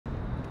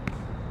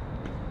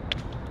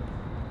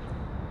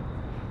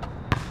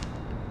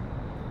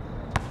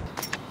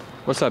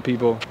What's up,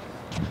 people?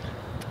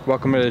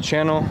 Welcome to the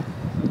channel.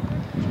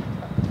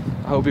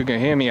 I hope you can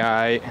hear me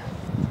alright.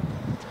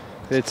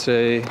 It's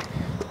a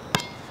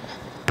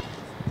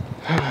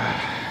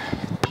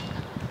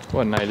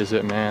what night is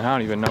it, man? I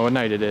don't even know what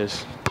night it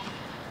is.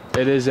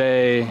 It is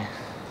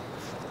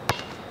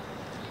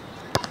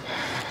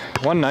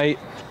one night.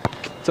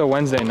 It's a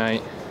Wednesday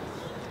night.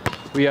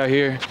 We out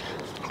here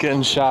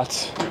getting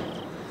shots,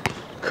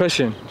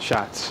 cushion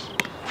shots.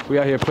 We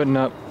out here putting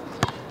up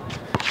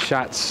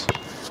shots.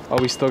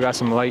 Oh, we still got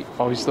some light.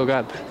 Oh, we still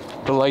got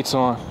the lights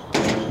on.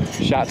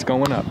 Shots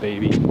going up,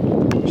 baby.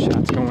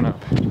 Shots going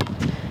up.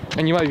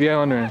 And you might be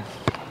wondering,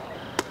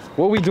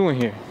 what we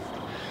doing here?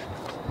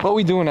 What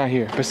we doing out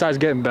here besides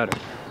getting better?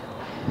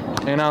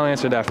 And I'll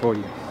answer that for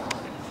you.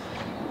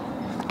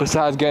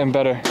 Besides getting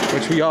better,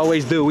 which we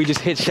always do, we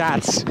just hit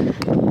shots.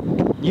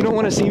 You don't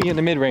want to see me in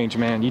the mid-range,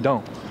 man. You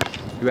don't.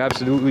 You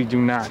absolutely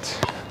do not.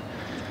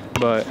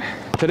 But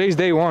today's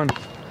day one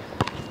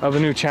of a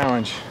new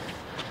challenge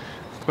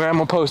where I'm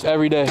gonna post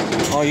every day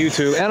on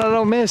YouTube, and I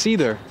don't miss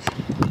either.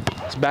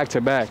 It's back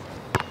to back.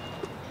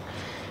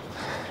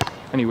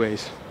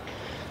 Anyways,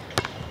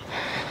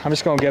 I'm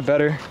just gonna get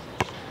better.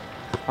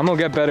 I'm gonna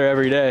get better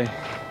every day,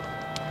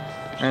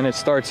 and it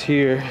starts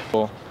here.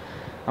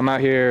 I'm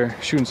out here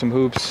shooting some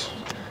hoops.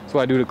 That's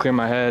what I do to clear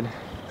my head,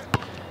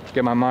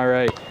 get my mind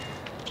right,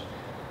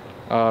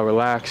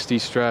 relax,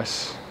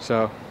 de-stress.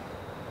 So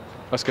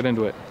let's get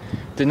into it.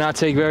 Did not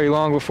take very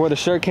long before the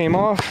shirt came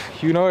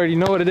off. You already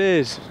know what it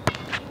is.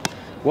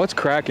 What's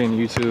cracking,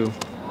 YouTube?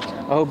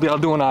 I hope y'all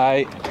doing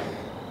alright.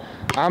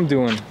 I'm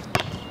doing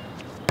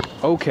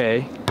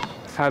okay.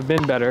 Have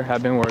been better,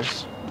 have been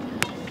worse.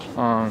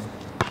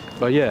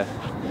 But yeah,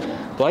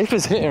 life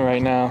is hitting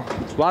right now.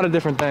 A lot of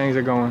different things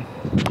are going.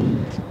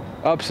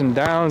 Ups and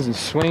downs and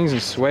swings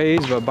and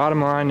sways, but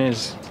bottom line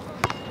is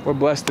we're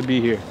blessed to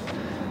be here.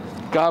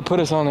 God put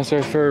us on this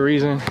earth for a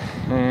reason,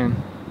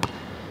 and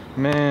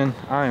man,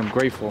 I am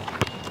grateful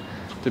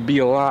to be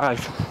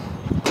alive.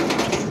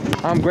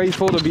 I'm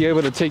grateful to be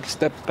able to take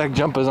step back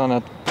jumpers on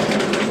a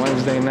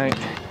Wednesday night.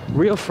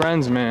 Real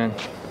friends, man.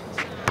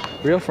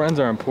 Real friends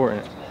are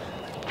important.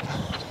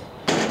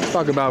 Let's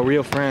talk about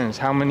real friends.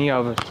 How many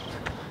of us?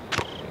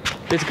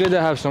 It's good to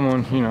have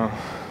someone, you know,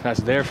 that's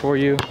there for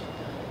you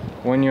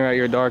when you're at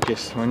your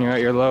darkest, when you're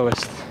at your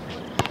lowest.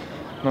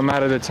 No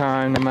matter the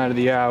time, no matter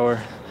the hour,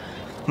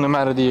 no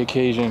matter the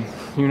occasion,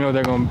 you know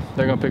they're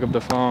gonna pick up the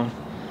phone.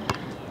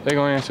 They're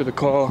gonna answer the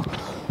call,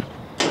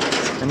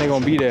 and they're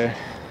gonna be there.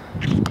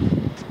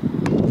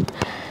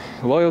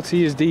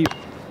 Loyalty is deep.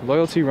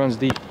 Loyalty runs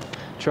deep.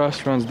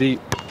 Trust runs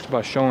deep. It's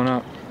about showing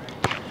up.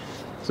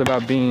 It's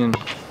about being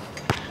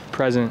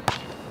present,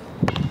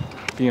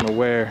 being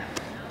aware.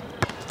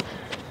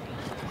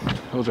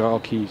 Those are all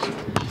keys.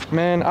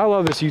 Man, I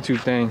love this YouTube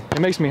thing.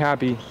 It makes me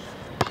happy.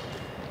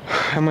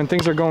 And when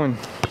things are going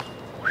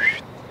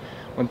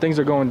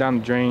down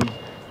the drain,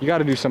 you got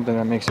to do something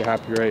that makes you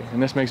happy, right?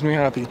 And this makes me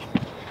happy.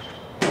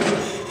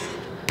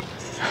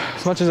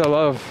 As much as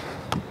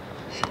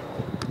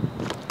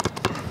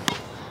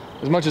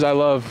I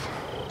love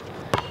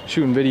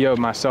shooting video of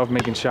myself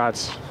making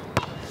shots,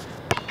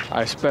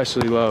 I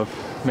especially love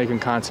making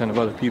content of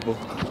other people.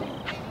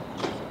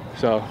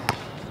 So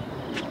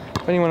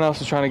if anyone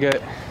else is trying to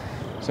get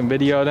some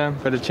video of them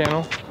for the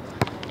channel,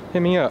 hit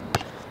me up.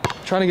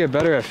 I'm trying to get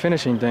better at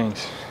finishing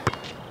things,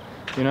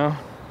 you know?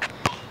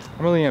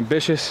 I'm really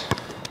ambitious.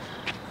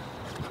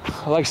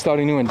 I like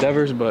starting new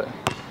endeavors, but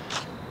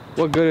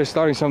what good is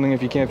starting something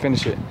if you can't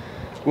finish it?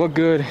 What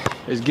good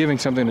is giving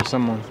something to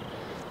someone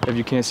if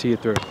you can't see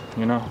it through,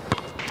 you know?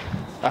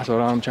 That's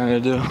what I'm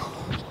trying to do.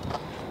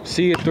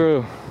 See it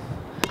through.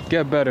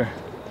 Get better.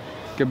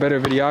 Get better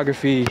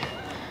videography.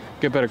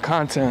 Get better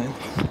content.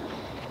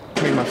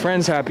 Make my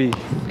friends happy.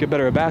 Get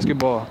better at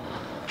basketball.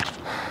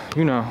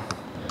 You know,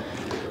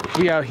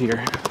 we out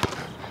here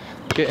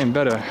getting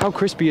better. How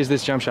crispy is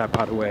this jump shot,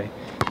 by the way?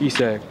 He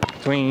said,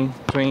 tween,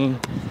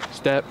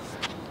 step,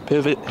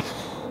 pivot,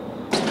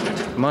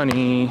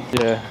 money,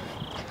 yeah.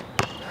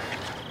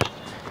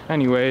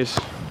 Anyways,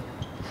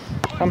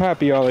 I'm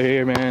happy y'all are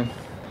here, man.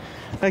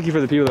 Thank you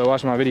for the people that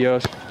watch my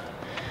videos.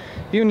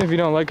 Even if you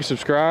don't like or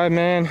subscribe,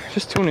 man,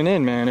 just tuning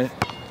in, man.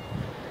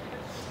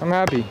 I'm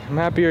happy. I'm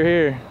happy you're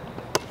here.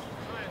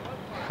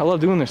 I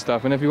love doing this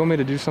stuff, and if you want me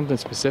to do something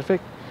specific,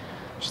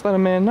 just let a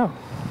man know.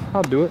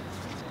 I'll do it.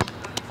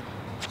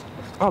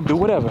 I'll do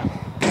whatever.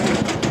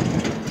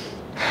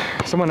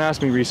 Someone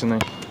asked me recently,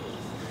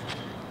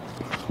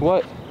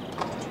 what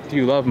do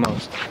you love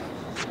most?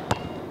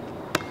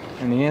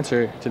 And the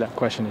answer to that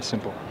question is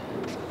simple.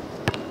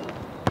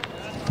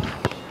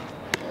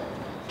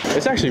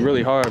 It's actually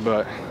really hard,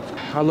 but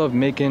I love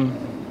making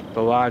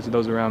the lives of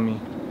those around me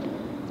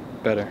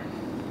better.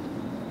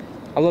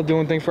 I love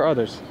doing things for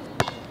others.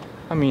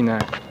 I mean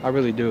that. I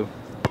really do.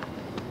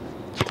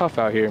 It's tough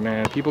out here,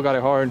 man. People got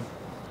it hard.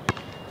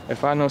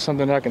 If I know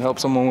something that I can help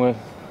someone with,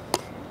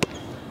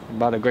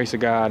 by the grace of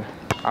God,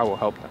 I will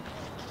help them.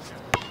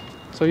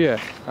 So yeah,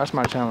 that's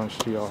my challenge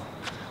to y'all.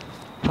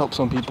 Help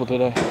some people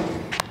today.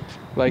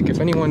 Like, if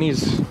anyone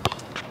needs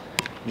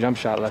jump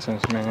shot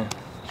lessons, man.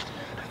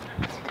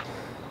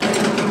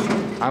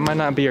 I might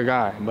not be your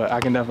guy, but I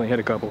can definitely hit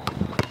a couple.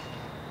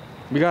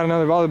 We got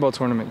another volleyball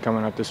tournament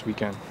coming up this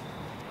weekend.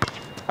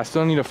 I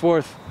still need a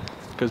fourth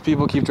because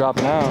people keep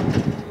dropping out,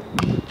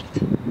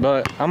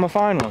 but I'm gonna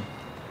find one.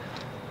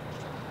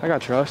 I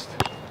got trust,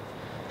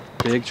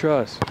 big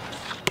trust.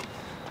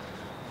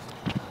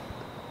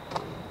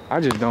 I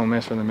just don't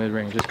miss from the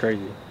mid-range, it's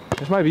crazy.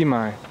 This might be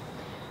my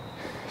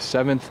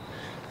 7th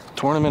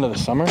tournament of the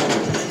summer.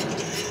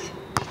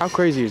 How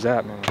crazy is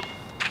that, man?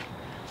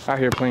 Out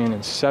here playing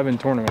in 7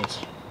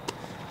 tournaments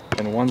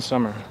in one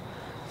summer.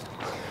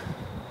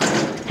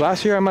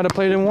 Last year I might have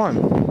played in one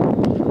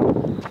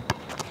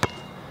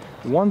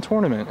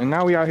tournament, and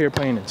now we out here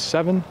playing in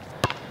 7,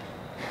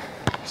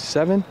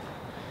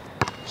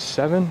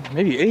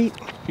 maybe 8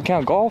 if you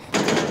count golf,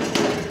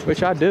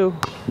 which I do.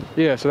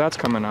 Yeah, so that's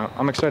coming out.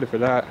 I'm excited for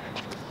that.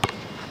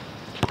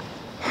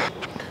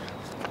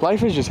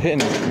 Life is just hitting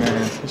me,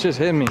 man. It's just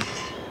hitting me.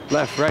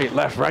 Left, right,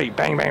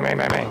 bang, bang, bang,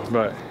 bang, bang.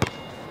 But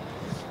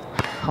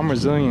I'm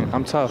resilient,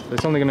 I'm tough.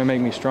 It's only gonna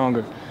make me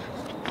stronger.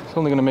 It's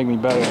only gonna make me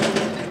better.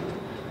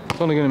 It's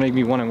only gonna make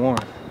me want it more,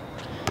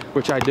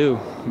 which I do,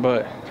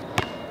 but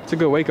it's a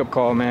good wake-up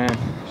call, man.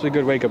 It's a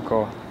good wake-up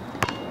call.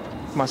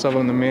 Put myself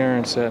in the mirror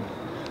and said,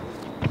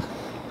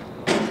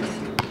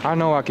 I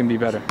know I can be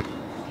better.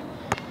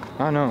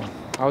 I know.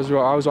 I was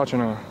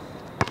watching a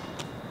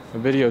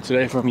video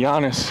today from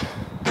Giannis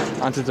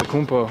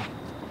Antetokounmpo.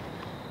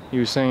 He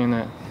was saying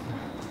that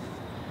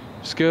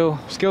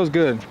skill's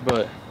good,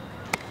 but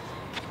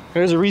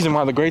there's a reason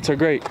why the greats are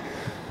great,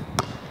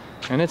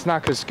 and it's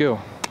not because skill.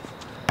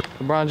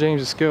 LeBron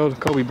James is skilled,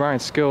 Kobe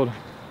Bryant's skilled,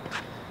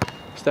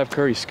 Steph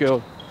Curry's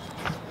skilled,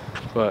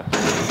 but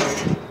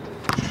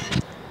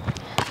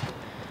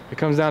it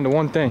comes down to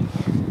one thing,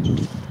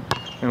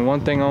 and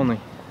one thing only,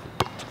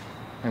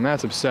 and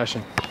that's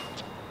obsession.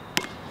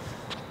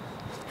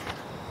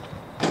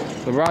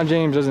 LeBron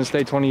James doesn't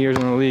stay 20 years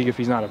in the league if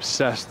he's not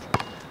obsessed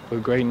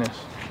with greatness.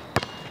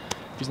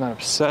 If he's not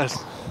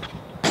obsessed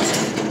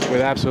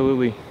with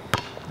absolutely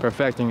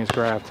perfecting his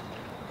craft.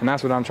 And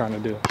that's what I'm trying to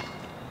do,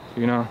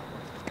 you know?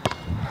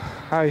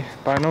 I,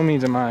 by no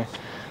means am I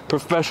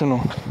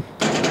professional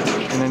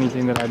in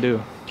anything that I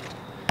do,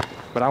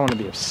 but I want to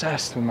be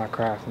obsessed with my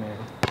craft, man.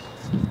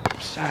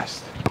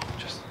 Obsessed.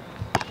 Just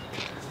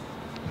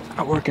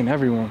outworking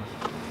everyone.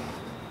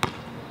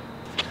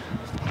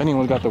 If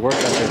anyone's got the work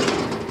ethic,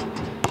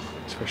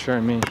 it's for sure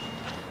me.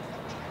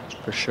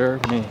 For sure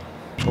me.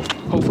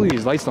 Hopefully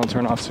these lights don't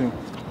turn off soon,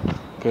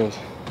 because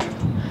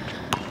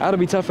that'll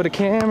be tough for the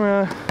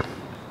camera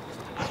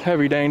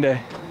every dang day,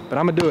 but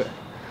I'm gonna do it.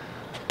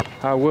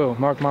 I will,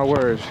 mark my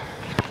words.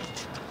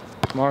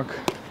 Mark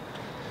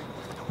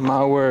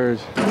my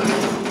words.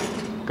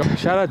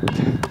 Shout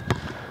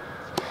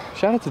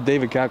out to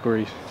David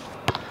Kakouris,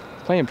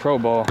 playing pro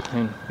ball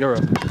in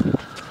Europe.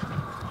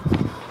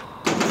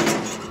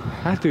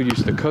 That dude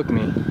used to cook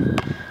me,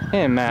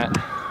 and Matt.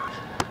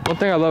 One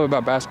thing I love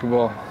about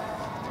basketball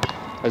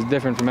that's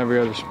different from every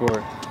other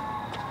sport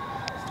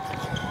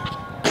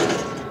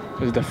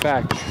is the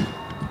fact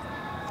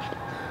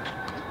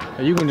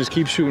that you can just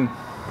keep shooting.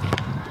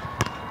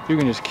 You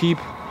can just keep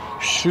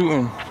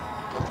shooting.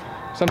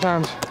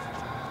 Sometimes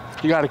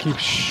you gotta keep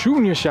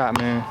shooting your shot,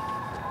 man.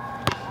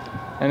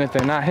 And if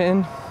they're not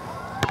hitting,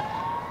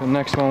 the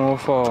next one will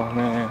fall,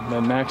 man.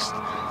 The next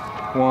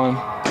one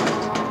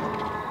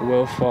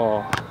will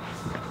fall.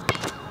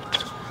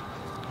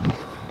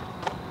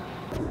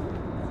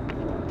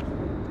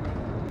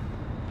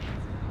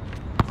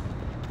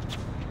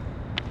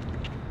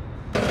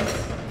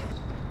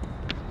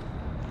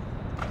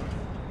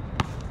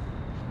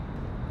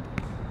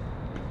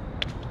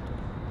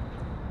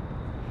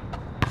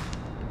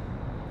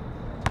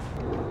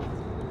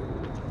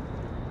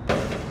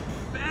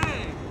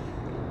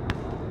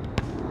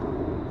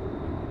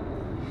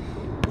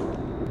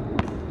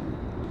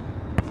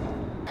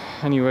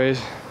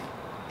 Anyways,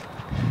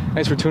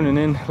 thanks for tuning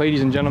in,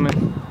 ladies and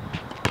gentlemen.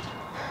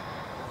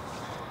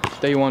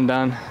 Day 1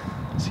 done.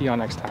 See y'all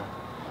next time.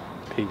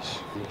 Peace.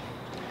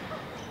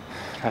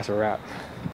 That's a wrap.